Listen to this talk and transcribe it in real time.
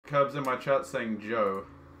Curb's in my chat saying Joe.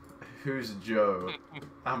 Who's Joe?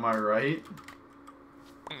 Am I right?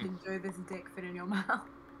 Enjoy this dick fit in your mouth.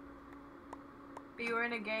 But you were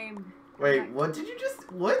in a game. Wait, what did you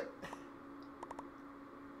just... What?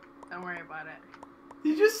 Don't worry about it.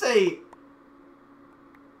 Did you just say...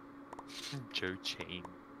 Joe Chain.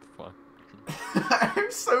 Fuck.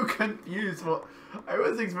 I'm so confused. What? I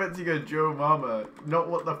was expecting a Joe Mama, not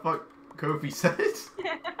what the fuck Kofi said.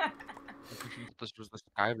 This was the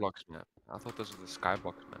Skyblocks map. I thought this was the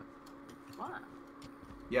Skyblocks map. What?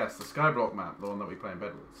 Yes, the Skyblock map, the one that we play in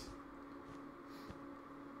Bedwars.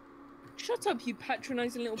 Shut up, you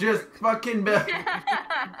patronising little Just prick. fucking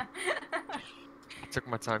I took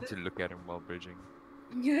my time to look at him while bridging.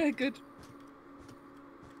 Yeah, good.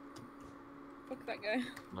 Fuck that guy.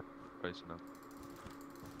 Not close enough.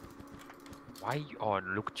 Why you... Oh,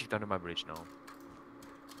 look what you've done to my bridge now.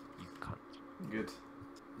 You cunt. Good.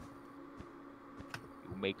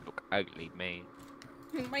 You make look ugly, man.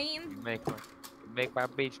 Man. You make my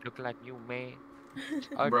bridge look like you, man.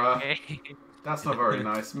 Bruh. Okay. That's not very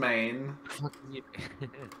nice, main. Fuck you.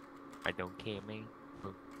 I don't care, man.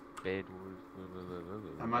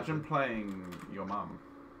 Bedwars. Imagine playing your mum.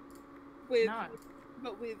 With, No.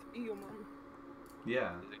 but with your mum.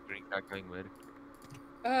 Yeah. Is it green card going with?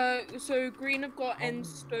 So green have got end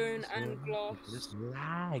stone and glass. This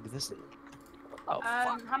lag. This. Oh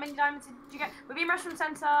fuck. How many diamonds did you get? We've been Russian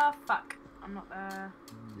Center. Fuck. I'm not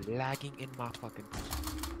Lagging in my fucking.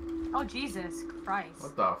 Oh Jesus Christ.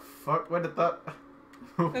 What the fuck? Where did that...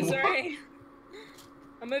 I'm sorry.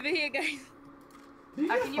 I'm over here, guys. Did you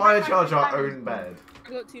Can just you fire bring charge my our diamonds? own bed? I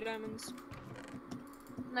got 2 diamonds.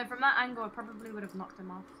 No, from that angle, I probably would have knocked him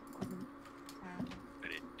off. It wasn't terrible.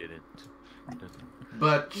 But it didn't.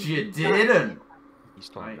 But you didn't! He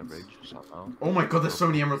stole the Nice. bridge somehow. Oh my god, there's so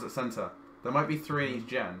many emeralds at center. There might be 3 in each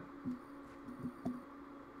gen.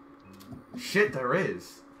 Shit, there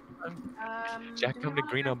is. Jack, do we come to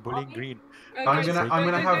wanna green. go I'm bullying lobby? green. I'm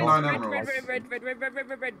gonna have go, 9 red, emeralds. Red.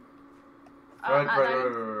 Red.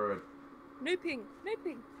 No ping. No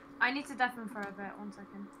ping. I need to deafen for a bit. 1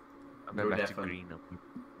 second. I'm Go going back to deafen. green. I'm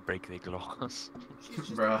break their glass. She's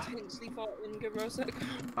just Bruh. intensely farting. Give her a sec.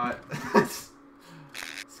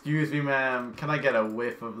 Excuse me, ma'am. Can I get a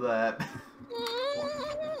whiff of that?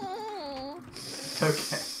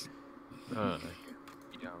 Okay.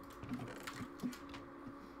 Yeah.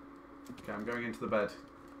 Okay, I'm going into the bed.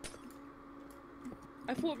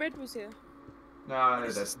 I thought red was here. No, it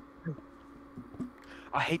is.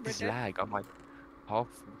 I hate this Red Dead? lag. I'm like half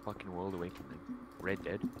the fucking world away from them. Red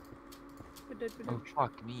Dead. Red dead. Oh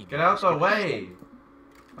fuck me. Get man. out the I scared way!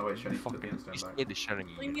 Oh wait, the should I need to put the fucking. instone You back? scared the shit out of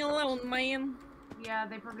Leave me you. alone, man. Yeah,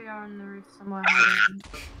 they probably are on the roof somewhere. hiding.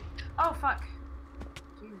 Oh fuck.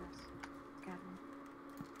 Jesus. Scared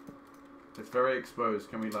me. It's very exposed.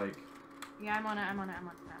 Can we like... Yeah, I'm on it.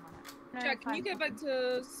 No, Jack, can you fine. get back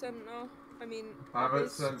to center? I mean, I'm at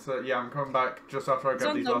this- center. Yeah, I'm coming back just after I get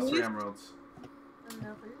It's these on the last 3 roof. emeralds.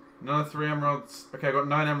 No, please. Another 3 emeralds. Okay, I got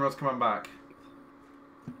 9 emeralds coming back.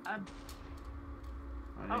 Um,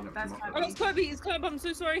 I Oh, need that's them fine. Oh, it's Kirby. It's Kirby. I'm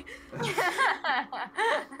so sorry.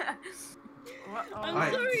 I'm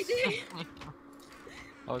Nice. sorry, dude.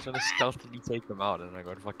 I was trying to stealthily take them out and I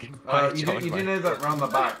got fucking. You charged do by- know that round the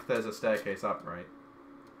back there's a staircase up, right?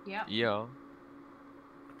 Yep. Yeah.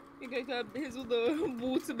 Okay, Kirby. Here's all the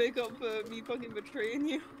water makeup for me fucking betraying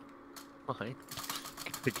you. Fine.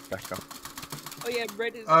 Pick it back up. Oh yeah,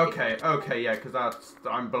 red is. Okay, okay, yeah, because that's...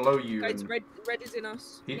 I'm below you. Guys, And red is in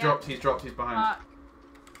us. he Yeah. dropped, he's behind.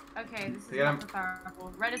 Okay, this is Yeah. not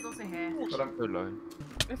preferable. Red is also here. But I'm... So low.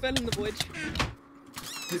 I fell in the void.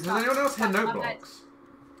 Does anyone else hear note Our bed. blocks?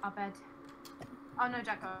 Our bed. Oh no,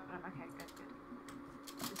 Jack got him. Okay,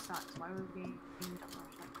 good. This sucks. Why would we?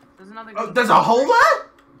 There's another. Oh, there's a hole there?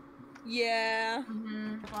 Yeah.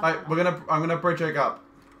 Alright, I'm gonna bridge egg up.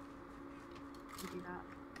 Do that.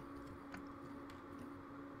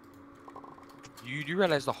 You do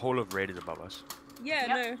realize the whole of red is above us? Yeah.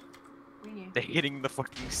 Yep. No. We knew. They're hitting the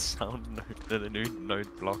fucking sound note, the new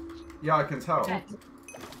note blocks. Yeah, I can tell. Dead.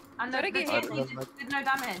 And the Did I get TNT hit? did no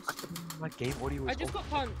damage. My game audio I is just off.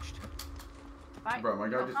 got punched. Right? Bro, my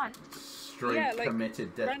guy Well done. just straight Yeah, like,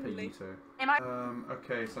 committed death randomly. per Am I?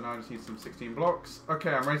 okay, so now I just need some 16 blocks.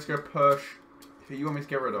 Okay, I'm ready to go push. Who you want me to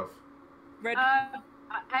get rid of? Red.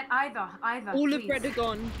 Either. all of please. red are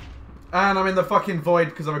gone. And I'm in the fucking void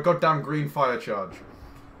because of a goddamn green fire charge.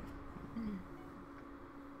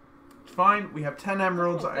 It's fine, we have 10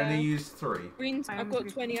 emeralds, I only used 3. Greens. I I've am got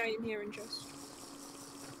green. 20 iron here in chest.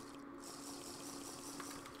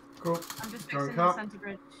 Cool. I'm just Drunk fixing the up. center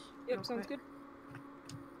bridge. Yep, real sounds quick. good.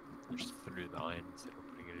 I just threw the iron instead of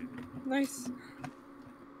putting it in. Nice.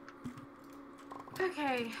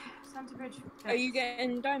 Okay, Santa Bridge. Are you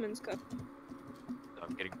getting diamonds, Cup?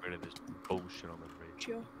 I'm getting rid of this bullshit on the bridge.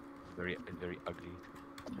 Sure. Very ugly.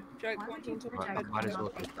 Jack, Why one would you thing to protect I might as well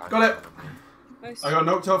Okay. get diamonds Got it. on the bridge. Nice. I got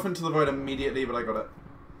knocked off into the void immediately, but I got it.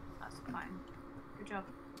 That's fine. Good job.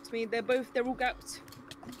 It's me. They're all gapped.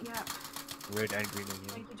 Yeah. Red and green again.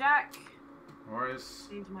 Thank you, Jack. No worries.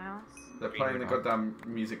 Saved my ass. They're playing the goddamn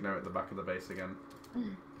music note at the back of the base again.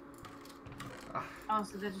 Oh,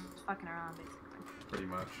 so they're just fucking around, basically. Pretty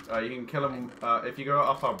much. You can kill them if you go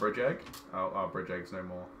up our bridge egg. Oh, our bridge egg's no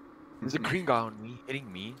more. There's a green guy on me,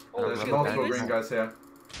 hitting me. Oh, There's shit, multiple that is- green guys here.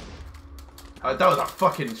 That was a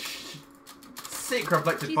fucking sick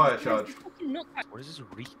reflected Jesus fire Christ, charge. this fucking knockback. What is this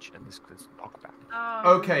reach and this knockback?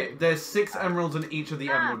 Oh. Okay, there's 6 emeralds in each of the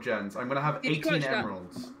Ah. emerald gens. I'm gonna have Did you 18 clutch that?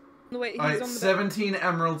 emeralds. No, wait, he's Alright, on the 17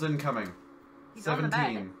 emeralds incoming. He's on the bed.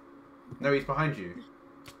 17. No, he's behind you.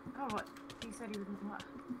 Oh, what? He said he was in what?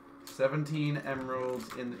 17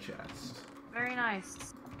 emeralds in the chest. Very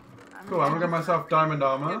nice. Cool, I'm gonna get myself diamond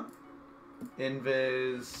armor.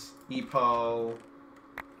 Invis, Epal,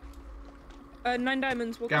 9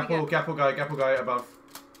 diamonds. What can we Gapple, get? Gapple guy above.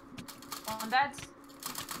 On dead.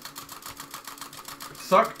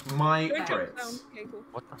 Suck my Don't jump down. crits. Okay, cool.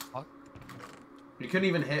 What the fuck? You couldn't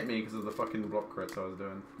even hit me because of the fucking block crits I was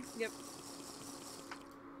doing. Yep.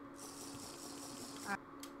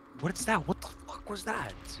 What is that? What the fuck was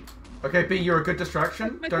that? Okay, B, you're a good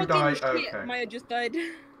distraction. My Don't die. fucking shit, Okay. Maya just died.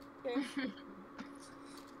 Okay.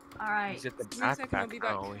 Alright. He's at the Give me a second, I'll be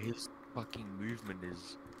back. now. His fucking movement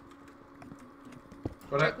is.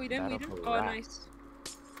 What Jack, we done, we That'll done. go Oh, right. nice.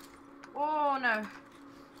 Oh no.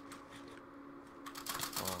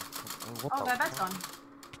 What Oh, the their bed's fuck?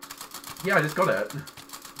 on. Yeah, I just got it.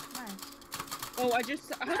 Nice. Oh, I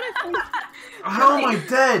just. How did I fall? How am I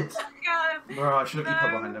dead? God. Bro, I should have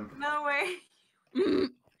Epal No, behind him. no way.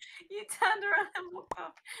 You turned around and walked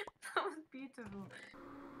up. That was beautiful.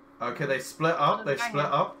 Okay, they split up. They There's a guy split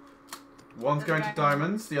here. up. One's There's a going guy to here.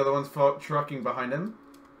 diamonds. The other one's trucking behind him.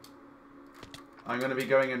 I'm going to be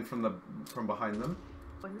going in from behind them.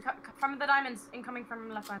 From the diamonds, incoming from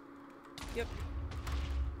left side. Yep.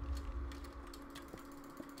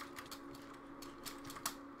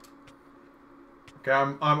 Okay,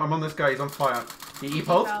 I'm on this guy. He's on fire. He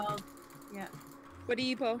Epal? Yeah. Where do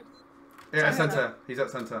you pull? Yeah, at center. He's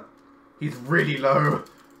at center. He's really low.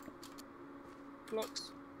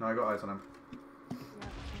 Blocks. No, I got eyes on him. Yeah.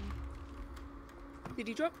 Did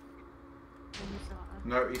he drop?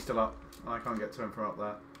 No, he's still up. I can't get to him from up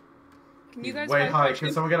there. Can He's you guys way fire high. catch Can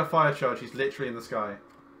him? someone get a fire charge? He's literally in the sky.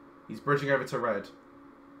 He's bridging over to red.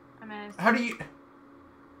 I missed. How do you...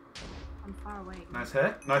 I'm far away. Nice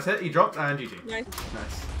hit. Nice hit. He dropped and GG. Nice.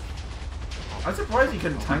 Nice. I'm surprised he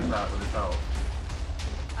couldn't tank that with his health.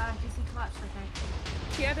 DC clutch,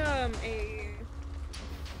 okay. He had a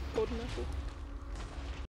golden apple.